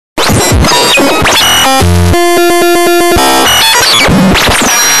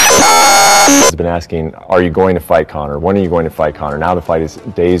asking, are you going to fight Conor? When are you going to fight Conor? Now the fight is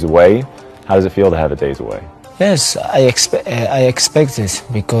days away. How does it feel to have it days away? Yes, I expect this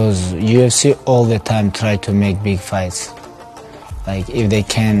because UFC all the time try to make big fights. Like if they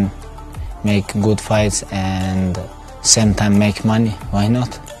can make good fights and same time make money, why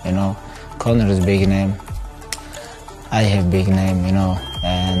not? You know, Conor is big name. I have big name, you know,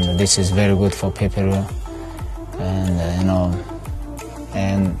 and this is very good for pay-per-view. And you know,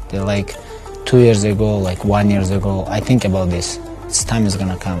 and like 2 years ago, like 1 year ago, I think about this. This time is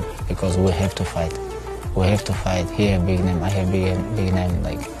gonna come because we have to fight. We have to fight. He have big name, I have big name.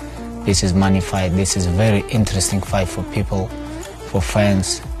 Like this is money fight. This is very interesting fight for people, for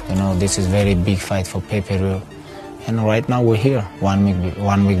fans. You know, this is very big fight for pay-per-view. And right now we're here,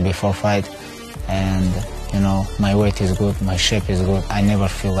 1 week before fight, and you know, my weight is good, my shape is good. I never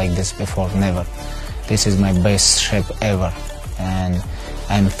feel like this before, never. This is my best shape ever, and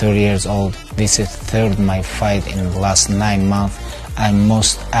I'm 30 years old. This is third my fight in the last 9 months. I'm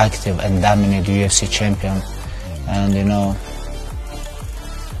most active and dominant UFC champion, and you know,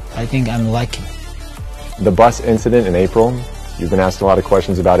 I think I'm lucky. The bus incident in April, you've been asked a lot of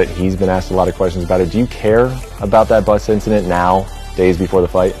questions about it. He's been asked a lot of questions about it. Do you care about that bus incident now, days before the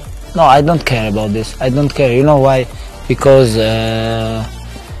fight? No, I don't care about this. I don't care. You know why? Because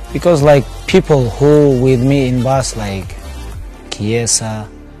like people who with me in bus, like Chiesa,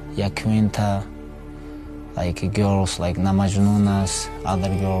 Yaquinta, like girls like Namajnunas, other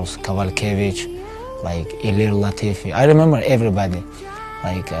girls, Kavalkevich, like Ilir Latifi. I remember everybody,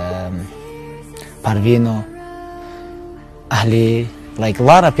 like Parvino, Ali, like a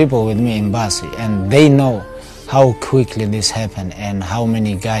lot of people with me in bus, and they know how quickly this happened and how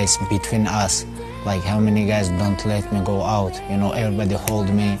many guys between us, like how many guys don't let me go out. You know, everybody hold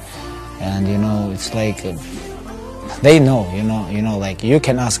me, and you know, it's like they know. You know, like you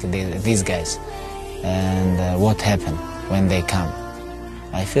can ask these guys, and what happened when they come.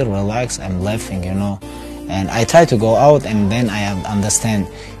 I feel relaxed. I'm laughing, you know, and I try to go out, and then I understand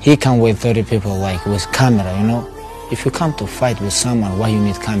he come with 30 people, like with camera. You know, if you come to fight with someone, why you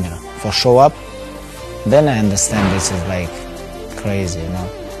need camera? For show up? Then I understand this is like crazy, you know,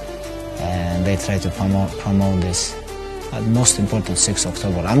 and they try to promote this. But most important, 6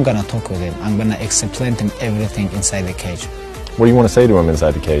 October, I'm gonna talk with him. I'm gonna explain to him everything inside the cage. What do you want to say to him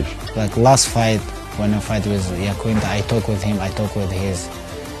inside the cage? Like last fight, when I fight with Yaquinta, I talk with him, I talk with his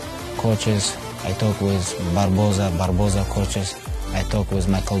coaches, I talk with Barboza coaches, I talk with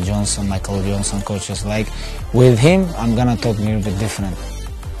Michael Johnson coaches. Like with him, I'm gonna talk a little bit different.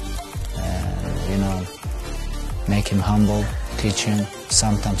 You know, make him humble, teach him,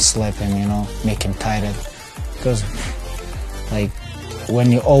 sometimes slap him, you know, make him tired. Because, like,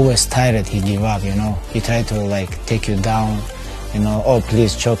 when you're always tired, he give up, you know. He try to, like, take you down, you know, oh,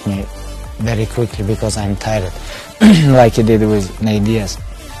 please choke me very quickly because I'm tired, like he did with Nate Diaz.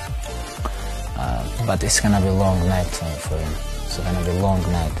 But it's gonna be a long night for him. It's gonna be a long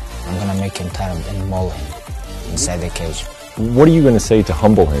night. I'm gonna make him tired and maul him inside the cage. What are you going to say to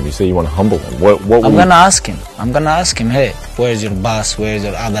humble him? You say you want to humble him. I'm gonna ask him. I'm gonna ask him, hey, where's your boss? Where's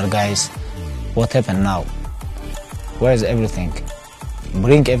your other guys? What happened now? Where's everything?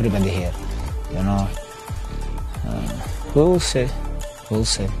 Bring everybody here, you know. We'll see. We'll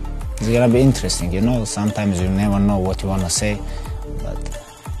see. It's gonna be interesting, you know. Sometimes you never know what you wanna say, but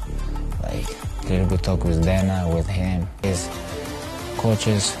like a little bit talk with Dana, with him, his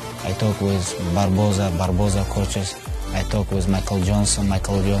coaches. I talk with Barboza coaches. I talk with Michael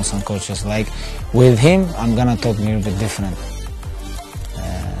Johnson coaches. Like with him, I'm gonna talk a little bit different.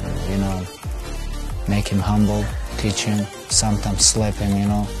 You know, make him humble, teach him, sometimes slap him, you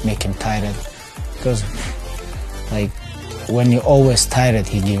know, make him tired. Because like when you're always tired,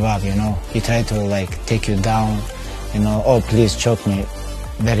 he give up, you know. He try to like take you down, you know, oh, please choke me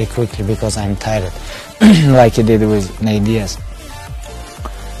very quickly because I'm tired, like he did with Nate Diaz.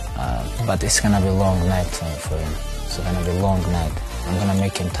 But it's gonna be a long night for him. It's gonna be a long night. I'm gonna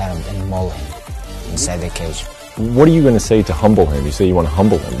make him tired and maul him inside the cage. What are you gonna say to humble him? You say you want to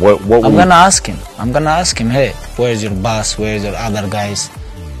humble him. I'm gonna ask him. I'm gonna ask him, hey, where's your boss? Where's your other guys?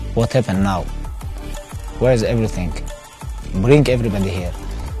 What happened now? Where's everything? Bring everybody here,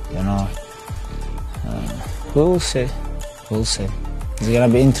 you know. We'll see. We'll see. It's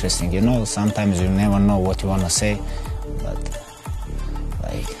gonna be interesting, you know. Sometimes you never know what you wanna say, but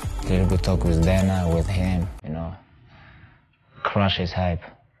like a little bit talk with Dana, with him, you know. Crush his hype.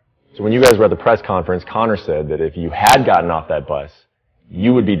 So when you guys were at the press conference, Conor said that if you had gotten off that bus,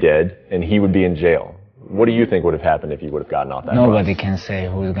 you would be dead and he would be in jail. What do you think would have happened if you would have gotten off that bus? Nobody can say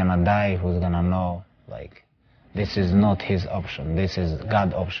who's gonna die, who's gonna know. Like, this is not his option. This is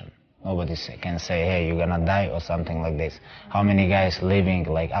God's option. Nobody can say, hey, you're gonna die or something like this. How many guys living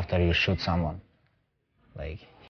like after you shoot someone? Like